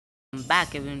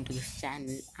Back everyone to this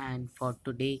channel, and for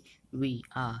today we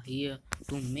are here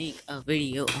to make a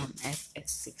video on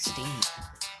FS16.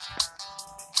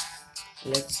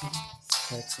 Let's see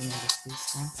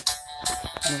this one.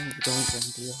 No, we don't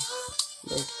want to.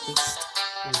 Let's just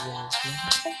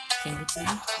can you please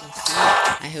let's see.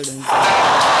 I have done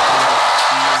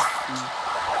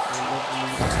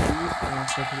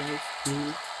fertilize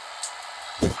field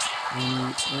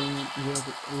and we are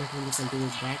literally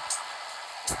cultivate that.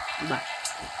 But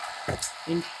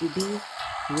in today's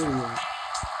video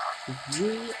we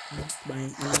are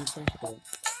buying a new tractor,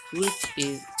 which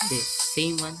is the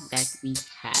same one that we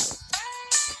have,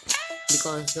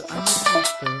 because the other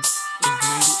tractor is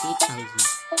 98,000,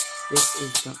 which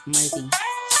is the multi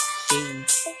chain,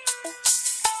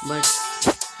 but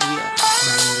we are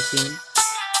buying the same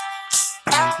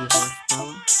 90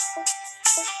 horsepower.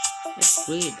 It's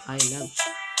great. I love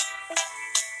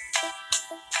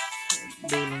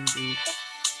baling tools.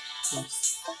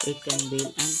 It can bale,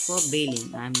 and for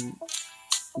baling I'm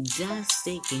just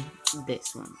taking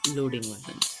this one, loading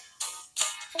weapon.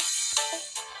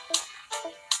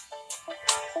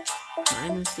 By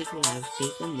mistake I have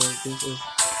taken this. This is,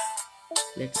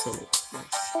 let's sell it.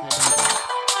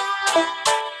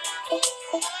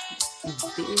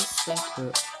 This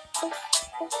tractor,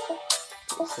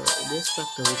 so this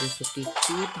tractor which is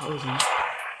 52,000.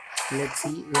 Let's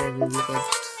see where we will get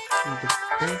the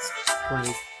best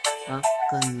price of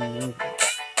conversion.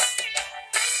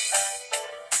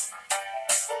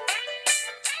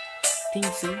 Think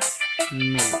so?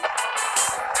 Mill.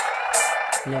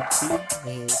 Let's see,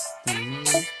 where is the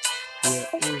mill? Where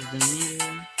is the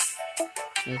mill?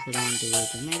 Let's run to the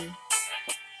mill.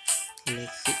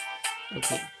 Let's see.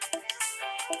 Okay.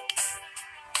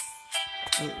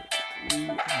 Oh, we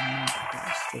are not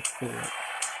past the floor.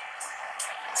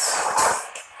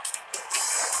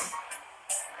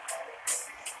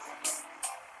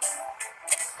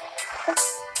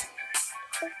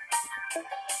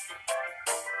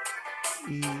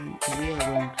 We are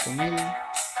going to mill.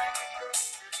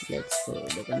 Let's go.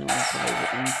 The gun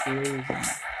private inclusion.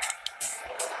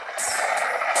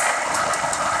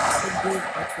 It goes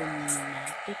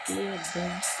automatically at the.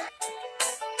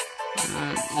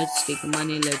 Let's take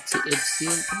money. Let's see. It's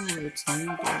here. Oh, it's not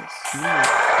this. No.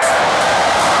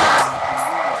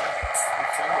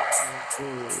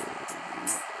 Okay.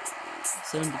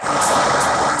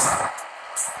 70%.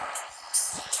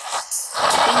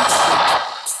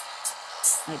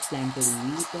 I plan to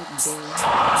leave it there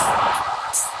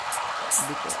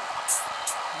because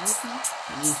I think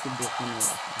we should do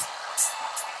another.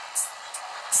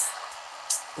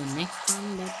 The next one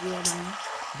that we are done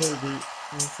will be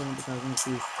 70,000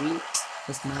 rupees free.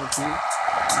 The smart fee.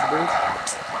 Both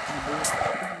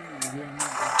we are not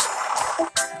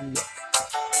there.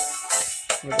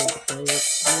 What is the private?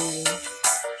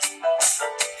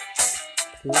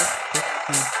 Let's get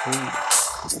some free.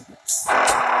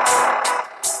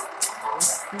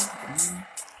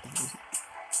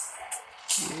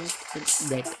 Let's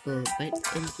get a bit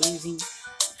increasing.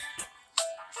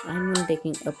 I'm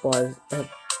taking a pause of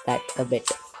that a bit.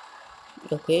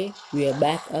 Okay, we are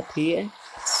back up here.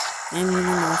 I'm gonna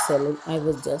now sell it. I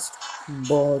was just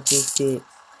bored to say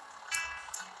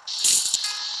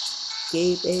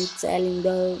keep it selling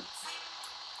though.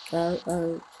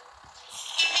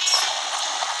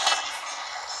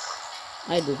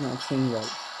 I did not sing well.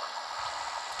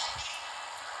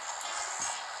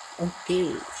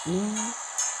 Okay, now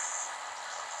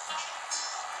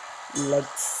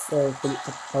let's fill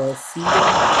up our seed.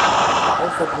 Our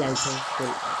fertilizer fill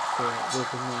up, so we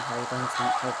can know how to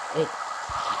of it.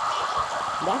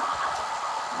 But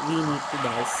we need to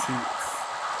buy seeds.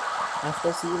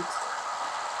 After seeds,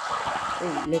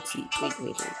 oh, let's see.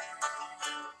 Wait.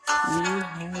 We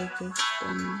have just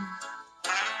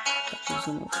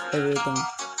some of everything.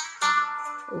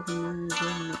 Oh my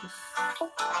goodness.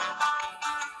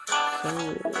 So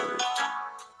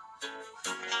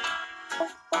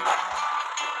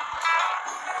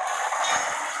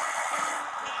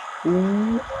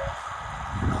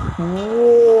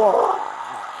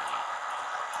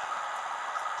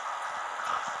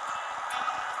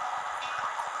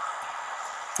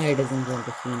I doesn't want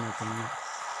to see nothing.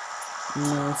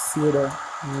 No seeder,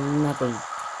 nothing.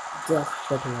 Just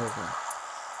fertilizer.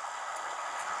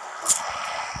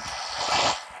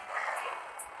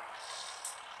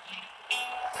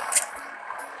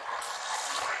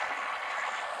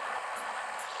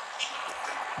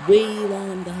 We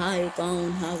want the high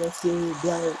pound harvest to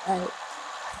blow out.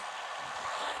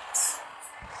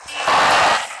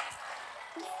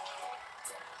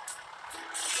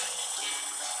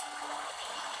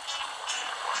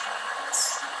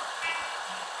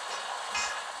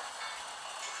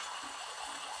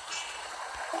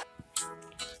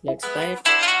 Let's buy it.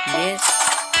 Yes,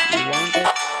 we want it.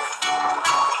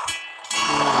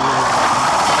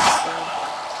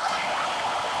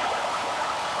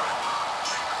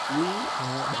 We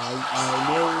are buying a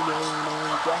new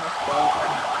tractor.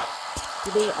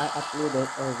 Today I uploaded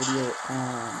a video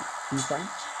on FIFA.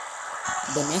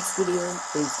 The next video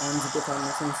is on GTA 5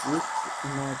 missions which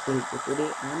not till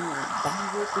today. I'm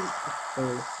directly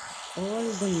upload all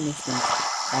the missions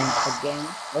and again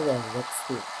a Watch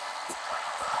 2.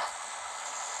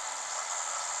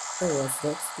 A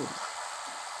Watch 2.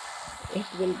 It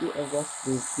will be a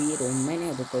walkthrough video, many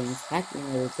other things, hacking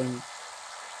everything.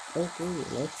 Okay,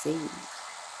 let's see.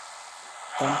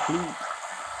 Complete.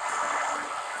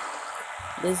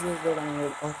 This is the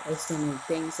download of external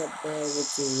things up there,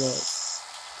 which is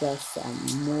just some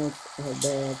modes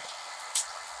there.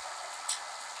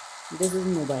 This is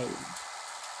mobile.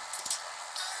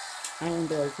 I want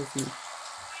to also see.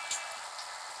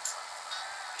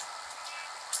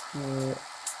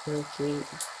 Okay.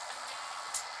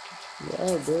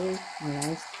 Yo, bro,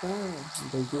 nice car.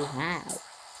 Do you have?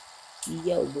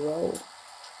 Yo, bro.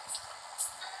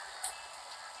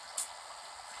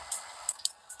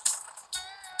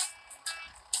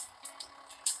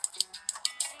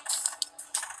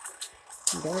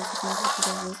 There's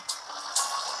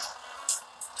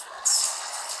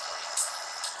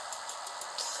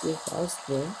a house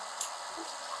there.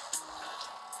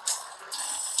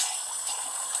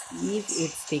 If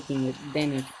it's taking it,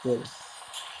 then it's full.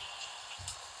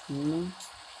 No.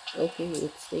 Okay,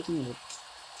 it's taking it.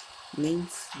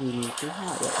 Means we need to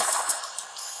harvest.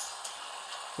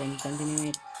 Then continue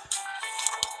it.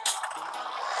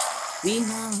 We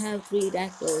now have 3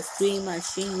 tractors, 3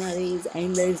 machineries,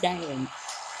 and there's diamond.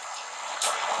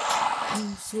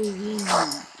 I'm so weak.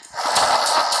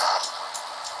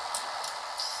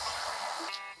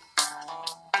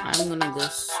 I'm gonna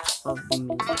just off the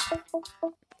music.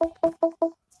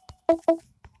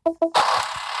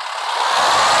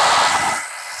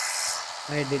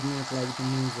 I did not like the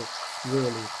music,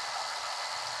 really.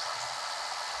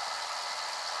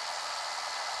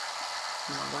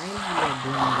 While we are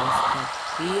doing this up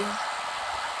here,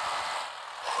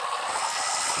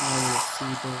 I will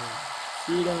see the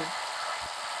feeder.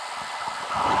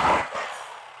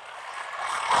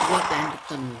 We are trying to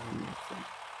convert that one.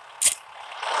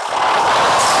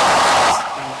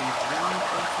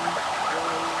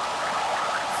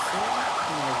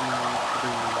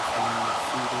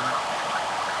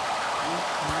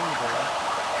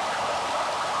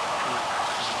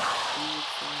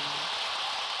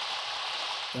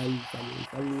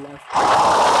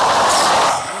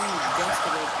 Just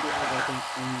about we are getting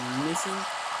a mission,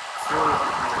 so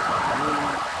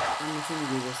the mission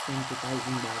gives us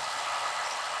 $20,000 back.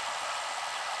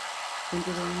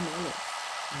 $20,000.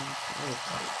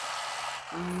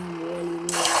 I'm really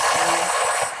sorry.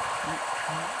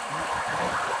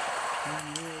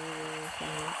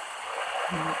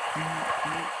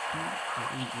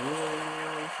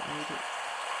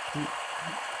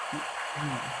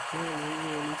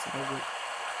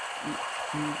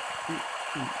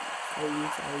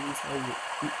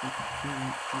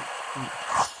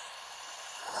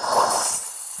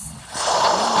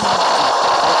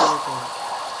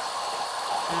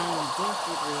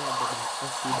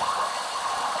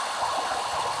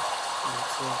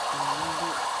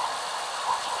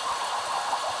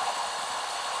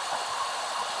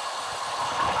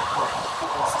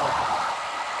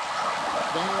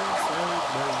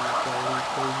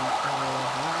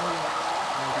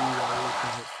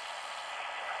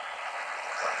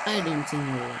 I didn't see no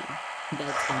one.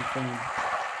 That's confirmed.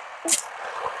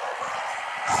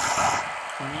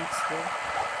 The next one,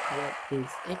 what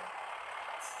is it?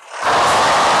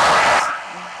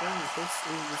 Okay, this is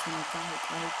some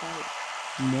type.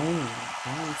 No,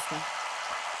 don't stop.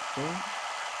 Okay.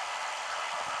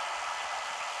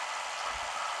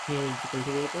 Here's the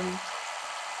cultivator.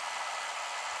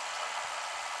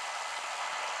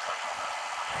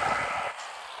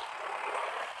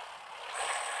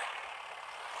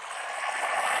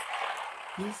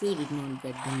 If we did not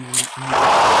get the money, I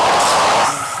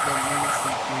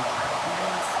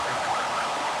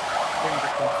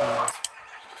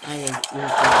will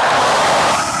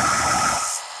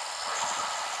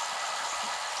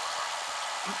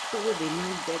after we did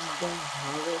not get the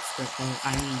harvester, I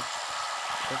mean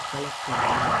the collector.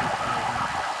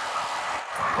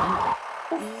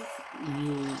 If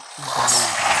you die,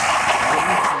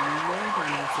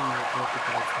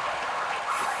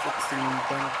 16,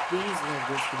 then please like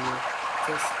this video,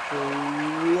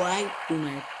 subscribe to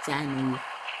my channel,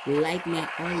 like my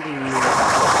all the videos,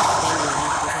 and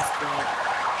like to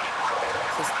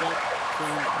subscribe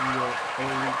friend and your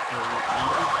early everything.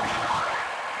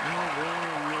 Oh boy,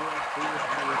 you are too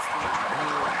heavy stuff,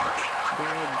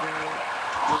 boy,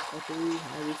 you are too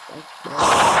heavy stuff, boy.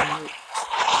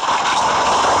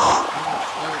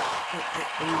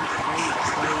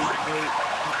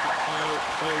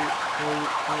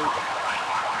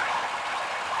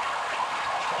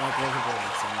 That was a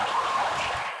boring sound.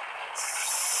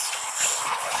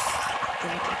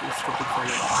 What a stupid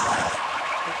fellow.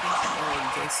 Okay, I'll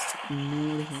just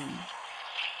ignore him.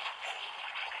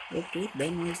 Okay,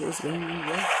 then noise is going on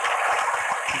well.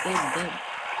 Good.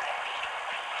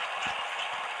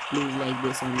 Please like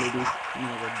this and ladies.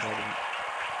 Now get bogging.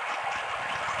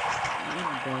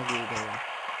 Not doggy though.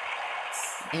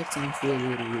 That sounds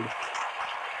really rude.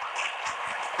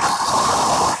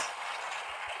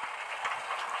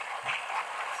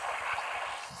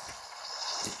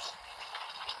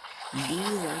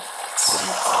 These are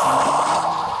cats.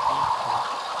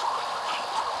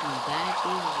 That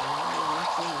is why I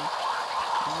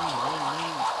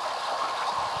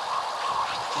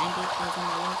 90,000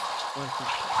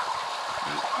 perfect.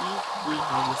 And if we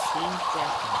have the same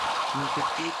tracking in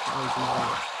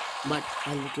 50,000 but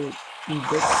a little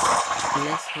bit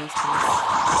less horsepower,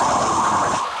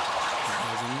 it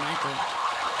doesn't matter.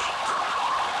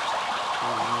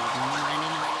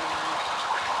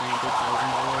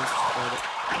 90,000 for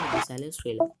the Sally's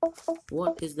trailer.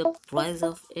 What is the price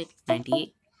of it?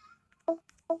 98.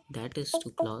 That is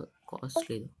too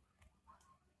costly.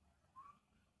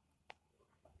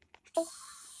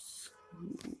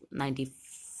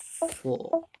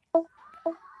 94.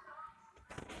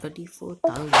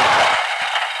 34,000.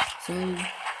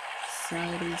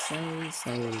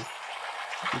 Sorry.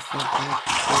 If I got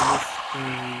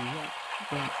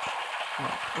this,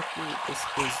 okay, this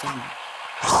is done.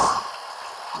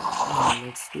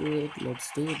 Let's do it.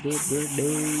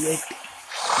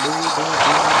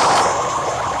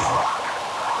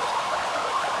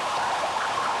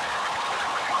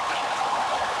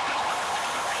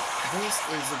 This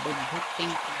is the good thing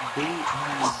to do.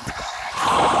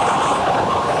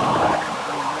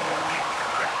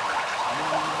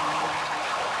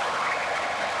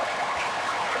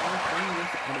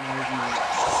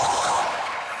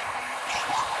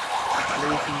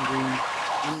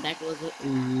 And that was a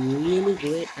really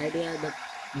great idea. The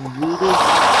video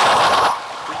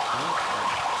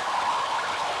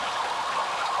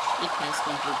it has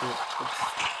completed its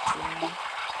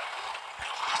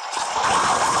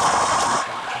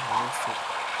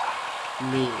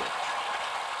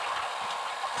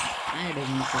I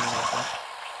don't know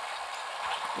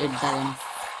it doesn't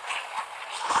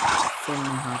fill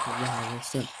my half of the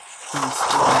harvester.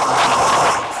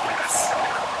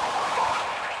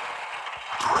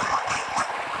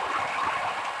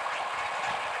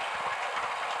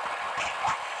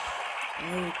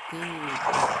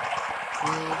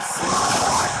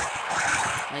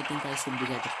 I think I should be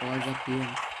get a pause up here.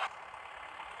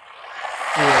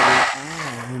 Here we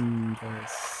are in the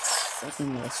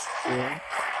second last floor.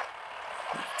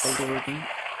 Cultivating.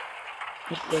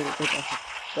 Let's take a bit of a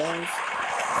pause.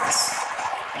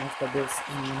 After this,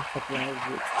 supplies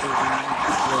which is not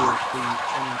the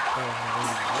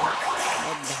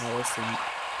harvesting.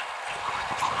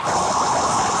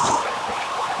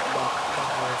 But the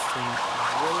harvesting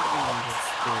will be on this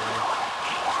floor.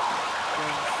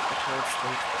 The third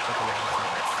stage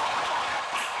fertilizers.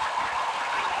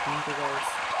 Thank you guys.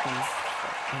 Thanks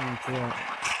for enjoying.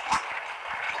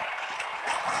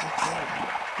 Okay,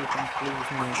 you can please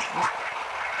move up.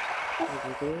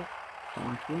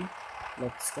 Thank you.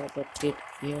 Let's stop it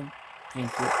here.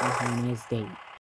 Thank you and have a nice day.